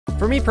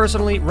For me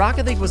personally,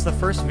 Rocket League was the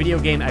first video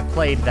game I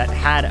played that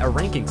had a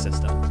ranking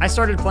system. I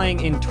started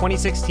playing in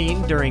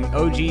 2016 during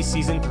OG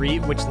Season 3,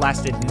 which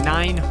lasted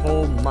 9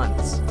 whole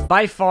months.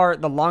 By far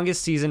the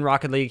longest season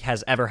Rocket League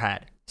has ever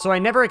had. So I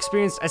never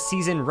experienced a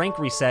season rank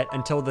reset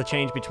until the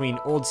change between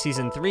old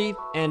Season 3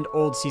 and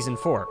old Season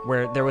 4,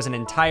 where there was an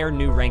entire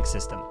new rank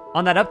system.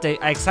 On that update,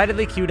 I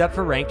excitedly queued up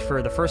for ranked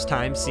for the first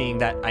time, seeing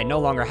that I no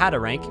longer had a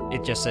rank,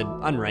 it just said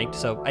unranked,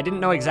 so I didn't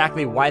know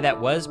exactly why that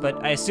was,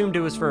 but I assumed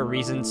it was for a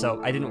reason,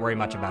 so I didn't worry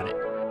much about it.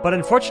 But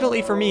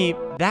unfortunately for me,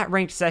 that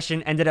ranked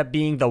session ended up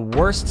being the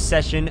worst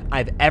session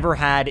I've ever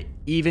had,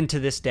 even to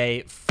this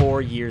day,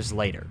 4 years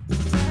later.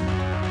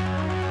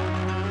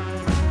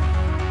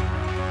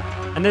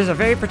 And there's a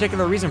very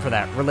particular reason for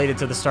that, related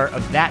to the start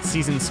of that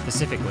season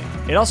specifically.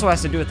 It also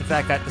has to do with the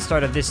fact that the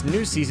start of this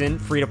new season,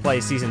 free-to-play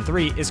Season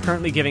 3, is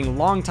currently giving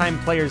longtime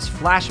players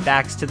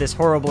flashbacks to this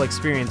horrible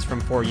experience from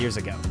 4 years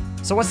ago.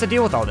 So what's the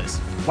deal with all this?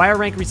 Why are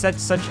rank resets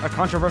such a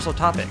controversial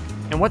topic?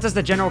 And what does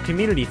the general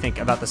community think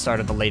about the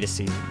start of the latest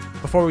season?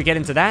 Before we get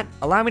into that,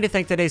 allow me to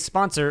thank today's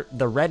sponsor,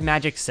 the Red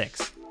Magic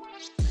 6.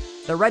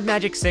 The Red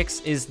Magic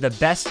 6 is the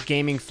best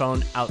gaming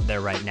phone out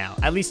there right now,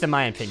 at least in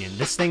my opinion.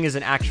 This thing is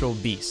an actual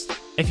beast.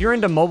 If you're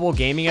into mobile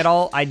gaming at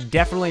all, I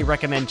definitely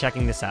recommend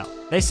checking this out.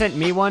 They sent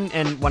me one,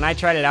 and when I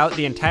tried it out,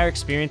 the entire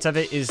experience of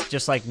it is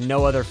just like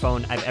no other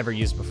phone I've ever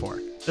used before.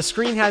 The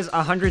screen has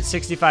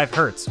 165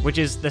 Hz, which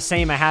is the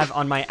same I have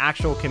on my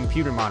actual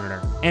computer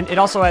monitor. And it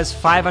also has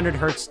 500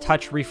 Hz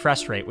touch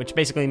refresh rate, which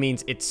basically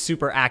means it's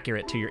super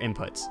accurate to your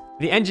inputs.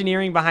 The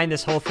engineering behind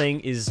this whole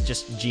thing is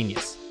just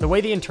genius. The way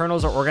the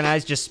internals are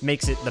organized just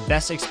makes it the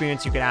best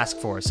experience you could ask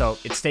for, so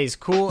it stays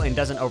cool and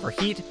doesn't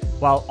overheat,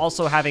 while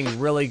also having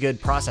really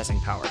good processing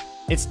power.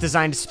 It's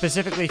designed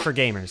specifically for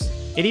gamers.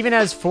 It even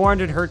has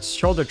 400 Hz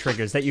shoulder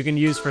triggers that you can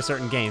use for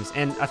certain games,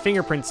 and a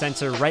fingerprint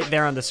sensor right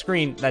there on the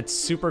screen that's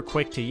super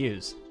quick to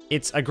use.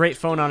 It's a great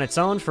phone on its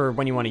own for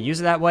when you want to use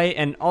it that way,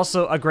 and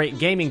also a great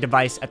gaming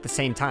device at the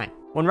same time.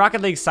 When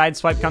Rocket League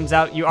Sideswipe comes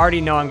out, you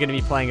already know I'm going to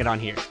be playing it on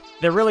here.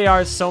 There really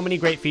are so many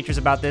great features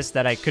about this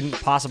that I couldn't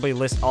possibly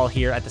list all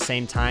here at the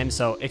same time,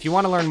 so if you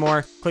want to learn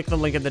more, click the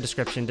link in the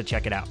description to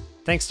check it out.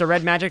 Thanks to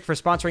Red Magic for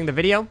sponsoring the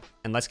video,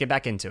 and let's get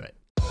back into it.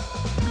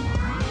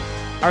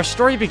 Our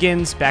story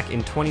begins back in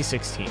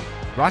 2016,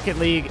 Rocket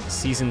League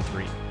Season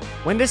 3.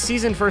 When this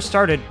season first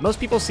started, most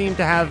people seemed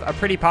to have a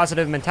pretty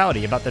positive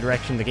mentality about the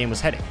direction the game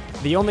was heading.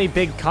 The only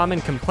big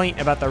common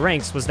complaint about the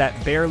ranks was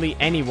that barely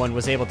anyone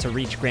was able to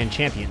reach Grand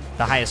Champion,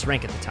 the highest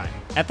rank at the time.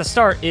 At the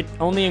start, it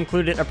only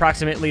included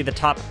approximately the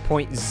top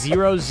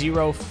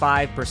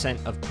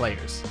 0.005% of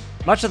players.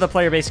 Much of the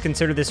player base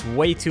considered this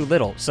way too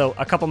little, so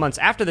a couple months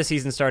after the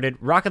season started,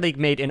 Rocket League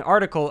made an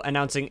article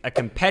announcing a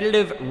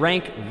competitive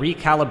rank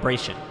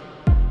recalibration.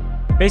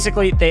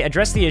 Basically, they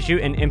addressed the issue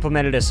and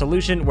implemented a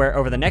solution where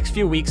over the next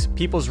few weeks,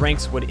 people's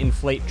ranks would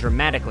inflate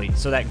dramatically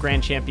so that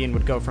Grand Champion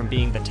would go from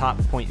being the top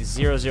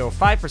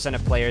 0.005%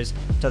 of players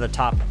to the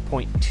top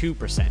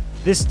 0.2%.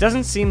 This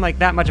doesn't seem like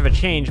that much of a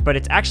change, but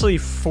it's actually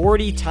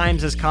 40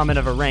 times as common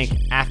of a rank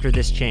after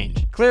this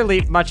change.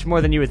 Clearly, much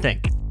more than you would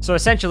think. So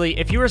essentially,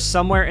 if you were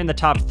somewhere in the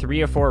top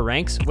 3 or 4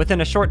 ranks,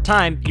 within a short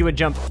time, you would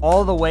jump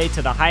all the way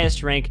to the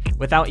highest rank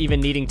without even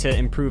needing to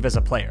improve as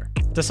a player.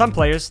 To some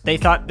players, they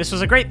thought this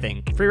was a great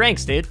thing. Free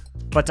ranks, dude.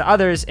 But to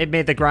others, it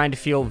made the grind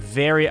feel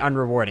very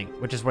unrewarding,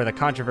 which is where the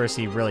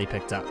controversy really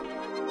picked up.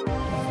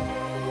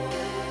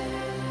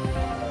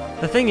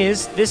 The thing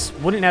is, this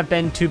wouldn't have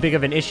been too big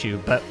of an issue,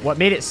 but what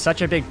made it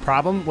such a big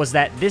problem was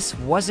that this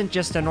wasn't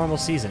just a normal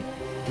season.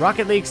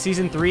 Rocket League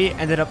Season 3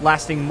 ended up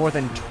lasting more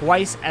than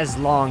twice as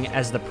long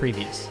as the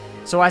previous.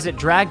 So as it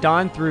dragged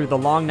on through the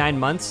long 9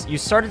 months, you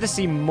started to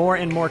see more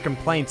and more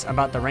complaints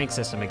about the rank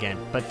system again,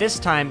 but this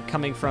time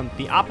coming from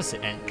the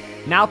opposite end.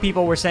 Now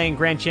people were saying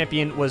Grand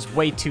Champion was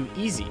way too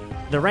easy.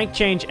 The rank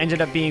change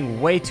ended up being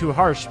way too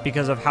harsh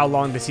because of how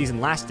long the season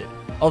lasted.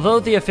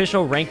 Although the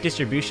official rank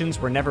distributions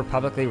were never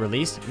publicly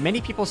released, many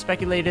people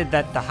speculated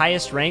that the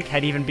highest rank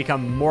had even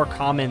become more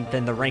common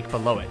than the rank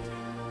below it.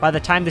 By the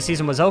time the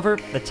season was over,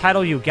 the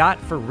title you got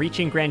for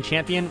reaching Grand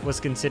Champion was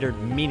considered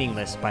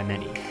meaningless by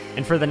many.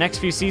 And for the next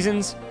few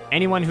seasons,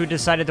 anyone who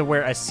decided to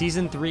wear a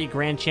Season 3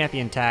 Grand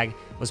Champion tag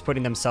was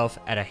putting themselves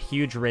at a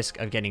huge risk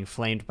of getting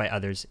flamed by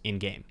others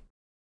in-game.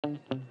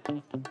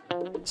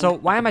 So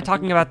why am I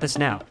talking about this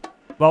now?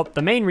 Well,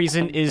 the main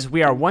reason is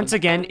we are once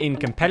again in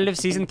competitive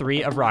Season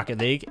 3 of Rocket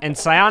League, and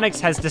Psyonix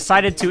has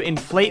decided to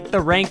inflate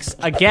the ranks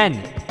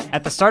again.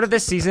 At the start of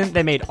this season,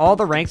 they made all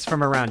the ranks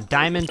from around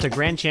Diamond to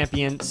Grand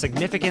Champion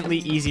significantly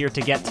easier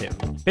to get to.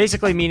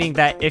 Basically meaning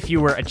that if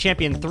you were a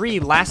Champion 3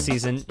 last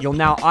season, you'll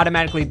now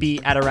automatically be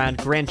at around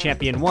Grand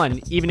Champion 1,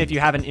 even if you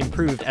haven't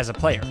improved as a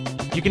player.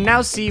 You can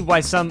now see why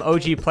some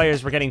OG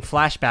players were getting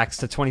flashbacks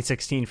to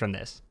 2016 from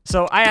this.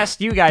 So I asked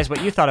you guys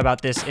what you thought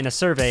about this in a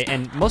survey,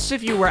 and most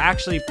of you were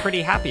actually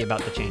pretty happy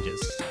about the changes.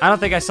 I don't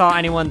think I saw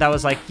anyone that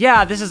was like,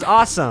 yeah, this is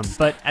awesome,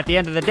 but at the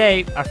end of the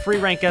day, a free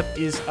rank up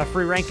is a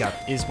free rank up,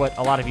 is what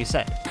a lot of you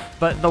said.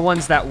 But the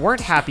ones that weren't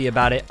happy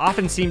about it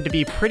often seemed to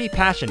be pretty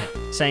passionate,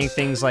 saying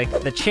things like,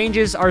 "The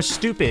changes are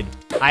stupid.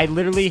 I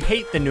literally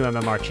hate the new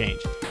MMR change."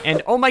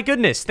 And "Oh my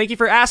goodness, thank you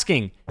for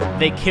asking.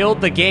 They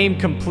killed the game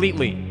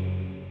completely."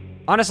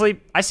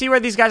 Honestly, I see where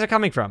these guys are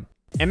coming from.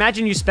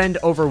 Imagine you spend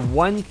over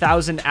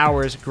 1,000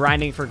 hours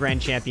grinding for Grand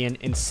Champion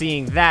and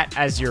seeing that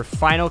as your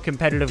final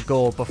competitive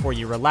goal before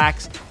you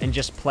relax and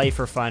just play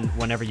for fun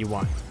whenever you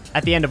want.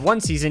 At the end of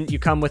one season, you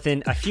come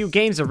within a few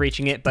games of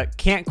reaching it, but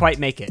can't quite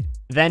make it.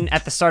 Then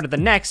at the start of the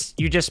next,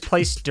 you just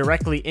place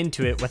directly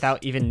into it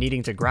without even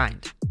needing to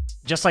grind.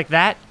 Just like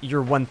that,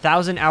 your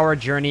 1,000-hour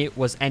journey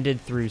was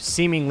ended through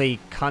seemingly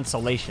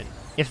consolation.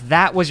 If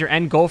that was your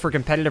end goal for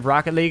competitive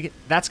Rocket League,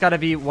 that's gotta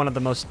be one of the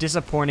most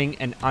disappointing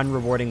and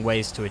unrewarding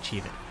ways to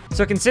achieve it.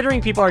 So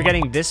considering people are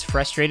getting this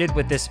frustrated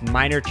with this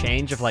minor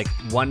change of like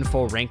one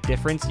full rank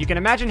difference, you can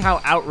imagine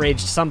how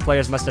outraged some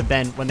players must have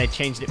been when they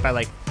changed it by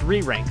like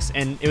 3 ranks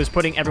and it was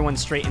putting everyone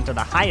straight into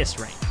the highest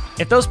rank.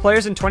 If those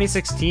players in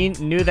 2016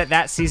 knew that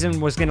that season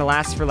was going to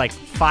last for like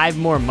 5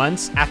 more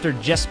months after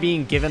just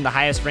being given the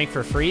highest rank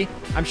for free,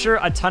 I'm sure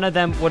a ton of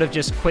them would have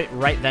just quit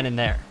right then and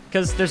there.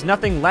 Because there's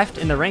nothing left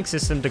in the rank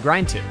system to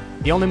grind to.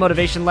 The only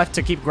motivation left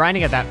to keep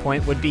grinding at that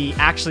point would be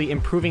actually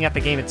improving at the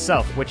game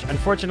itself, which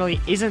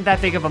unfortunately isn't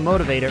that big of a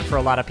motivator for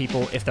a lot of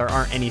people if there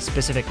aren't any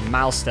specific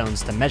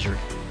milestones to measure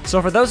it.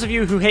 So for those of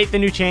you who hate the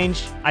new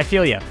change, I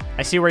feel ya.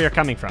 I see where you're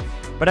coming from.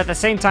 But at the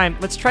same time,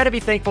 let's try to be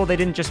thankful they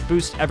didn't just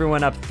boost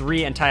everyone up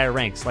 3 entire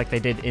ranks like they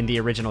did in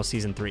the original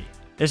Season 3.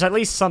 There's at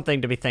least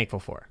something to be thankful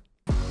for.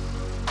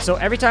 So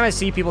every time I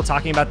see people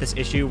talking about this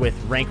issue with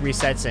rank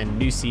resets and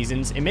new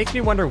seasons, it makes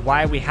me wonder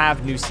why we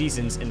have new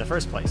seasons in the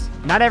first place.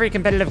 Not every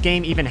competitive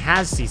game even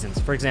has seasons.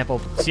 For example,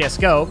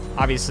 CSGO,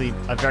 obviously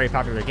a very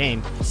popular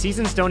game,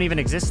 seasons don't even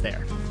exist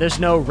there. There's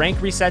no rank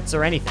resets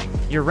or anything.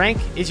 Your rank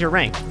is your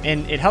rank,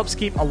 and it helps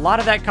keep a lot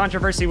of that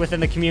controversy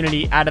within the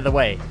community out of the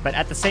way. But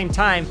at the same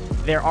time,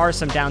 there are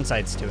some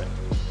downsides to it.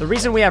 The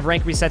reason we have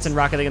rank resets in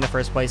Rocket League in the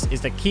first place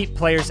is to keep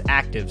players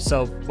active,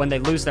 so when they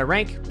lose their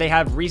rank, they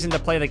have reason to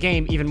play the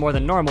game even more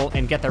than normal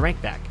and get their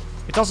rank back.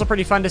 It's also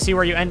pretty fun to see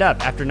where you end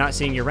up after not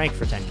seeing your rank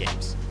for 10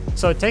 games.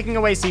 So taking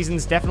away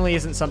seasons definitely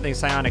isn't something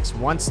Psyonix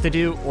wants to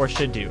do or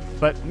should do,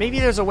 but maybe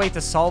there's a way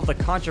to solve the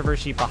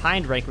controversy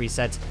behind rank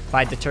resets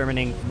by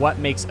determining what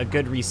makes a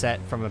good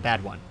reset from a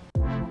bad one.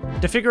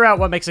 To figure out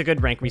what makes a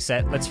good rank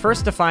reset, let's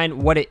first define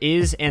what it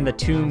is and the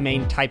 2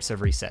 main types of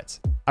resets.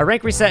 A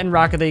rank reset in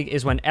Rocket League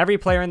is when every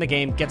player in the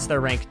game gets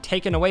their rank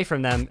taken away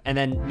from them and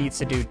then needs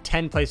to do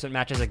 10 placement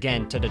matches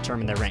again to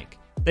determine their rank.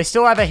 They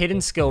still have a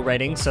hidden skill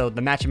rating, so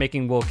the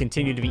matchmaking will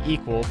continue to be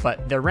equal,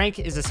 but their rank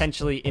is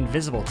essentially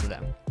invisible to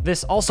them.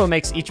 This also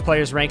makes each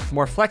player's rank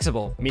more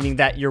flexible, meaning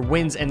that your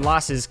wins and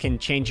losses can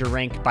change your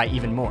rank by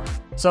even more.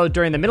 So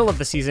during the middle of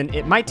the season,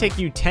 it might take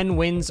you 10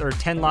 wins or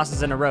 10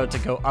 losses in a row to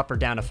go up or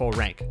down a full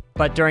rank.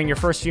 But during your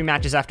first few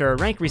matches after a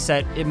rank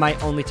reset, it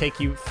might only take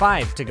you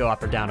 5 to go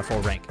up or down a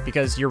full rank,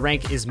 because your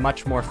rank is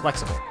much more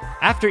flexible.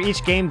 After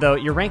each game though,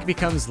 your rank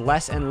becomes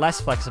less and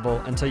less flexible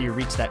until you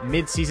reach that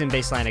mid-season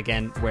baseline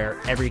again, where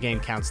every game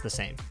counts the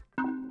same.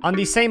 On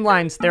these same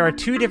lines, there are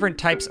 2 different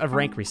types of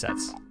rank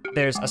resets.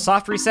 There's a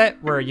soft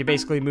reset, where you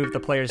basically move the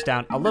players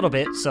down a little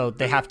bit, so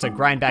they have to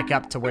grind back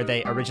up to where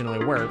they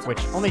originally were, which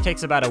only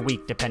takes about a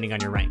week depending on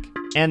your rank.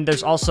 And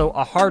there's also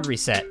a hard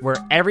reset, where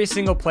every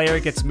single player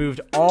gets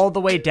moved all the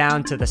way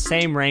down to the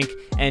same rank,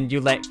 and you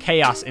let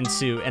chaos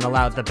ensue and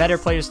allow the better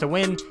players to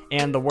win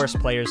and the worst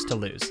players to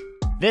lose.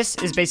 This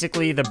is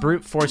basically the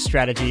brute force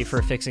strategy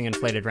for fixing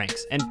inflated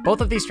ranks, and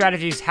both of these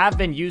strategies have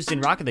been used in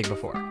Rocket League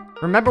before.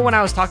 Remember when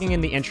I was talking in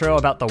the intro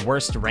about the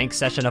worst rank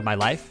session of my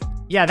life?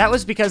 Yeah, that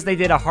was because they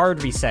did a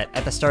hard reset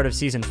at the start of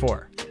Season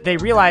 4. They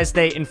realized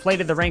they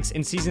inflated the ranks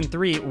in Season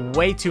 3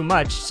 way too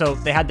much, so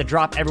they had to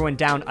drop everyone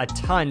down a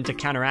ton to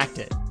counteract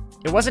it.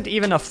 It wasn't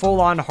even a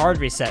full-on hard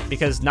reset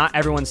because not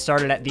everyone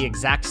started at the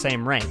exact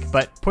same rank,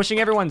 but pushing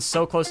everyone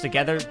so close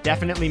together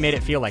definitely made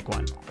it feel like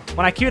one.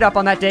 When I queued up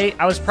on that day,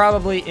 I was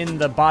probably in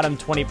the bottom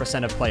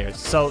 20% of players,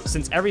 so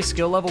since every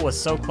skill level was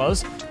so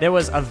close, there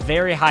was a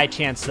very high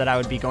chance that I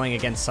would be going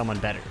against someone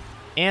better.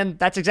 And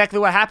that's exactly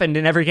what happened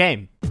in every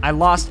game. I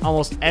lost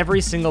almost every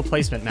single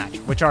placement match,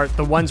 which are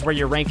the ones where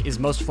your rank is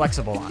most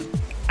flexible on.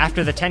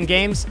 After the 10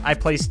 games, I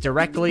placed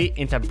directly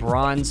into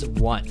Bronze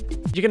 1.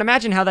 You can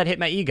imagine how that hit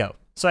my ego.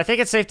 So I think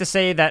it's safe to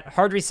say that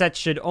hard resets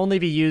should only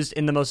be used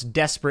in the most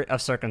desperate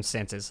of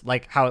circumstances,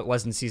 like how it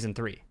was in Season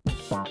 3.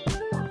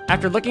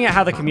 After looking at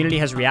how the community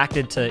has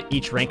reacted to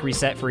each rank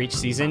reset for each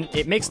season,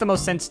 it makes the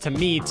most sense to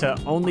me to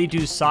only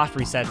do soft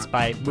resets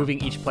by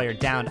moving each player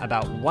down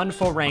about 1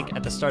 full rank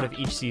at the start of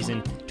each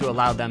season to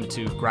allow them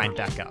to grind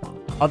back up.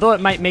 Although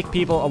it might make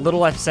people a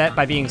little upset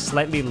by being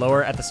slightly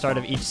lower at the start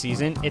of each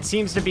season, it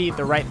seems to be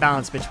the right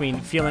balance between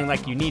feeling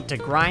like you need to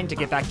grind to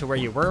get back to where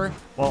you were,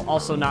 while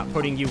also not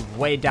putting you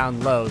way down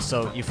low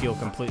so you feel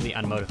completely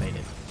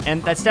unmotivated.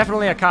 And that's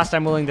definitely a cost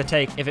I'm willing to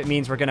take if it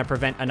means we're going to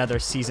prevent another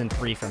Season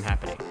 3 from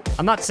happening.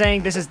 I'm not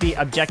saying this is the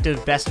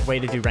objective best way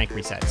to do rank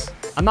resets.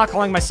 I'm not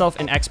calling myself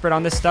an expert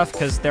on this stuff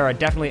because there are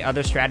definitely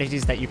other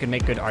strategies that you can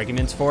make good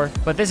arguments for,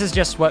 but this is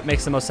just what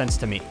makes the most sense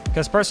to me.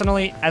 Because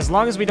personally, as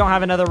long as we don't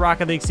have another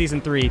Rocket League Season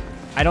 3,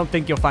 I don't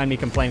think you'll find me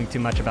complaining too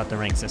much about the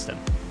rank system.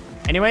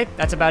 Anyway,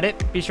 that's about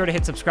it. Be sure to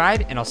hit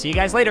subscribe, and I'll see you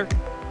guys later.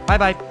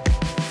 Bye-bye.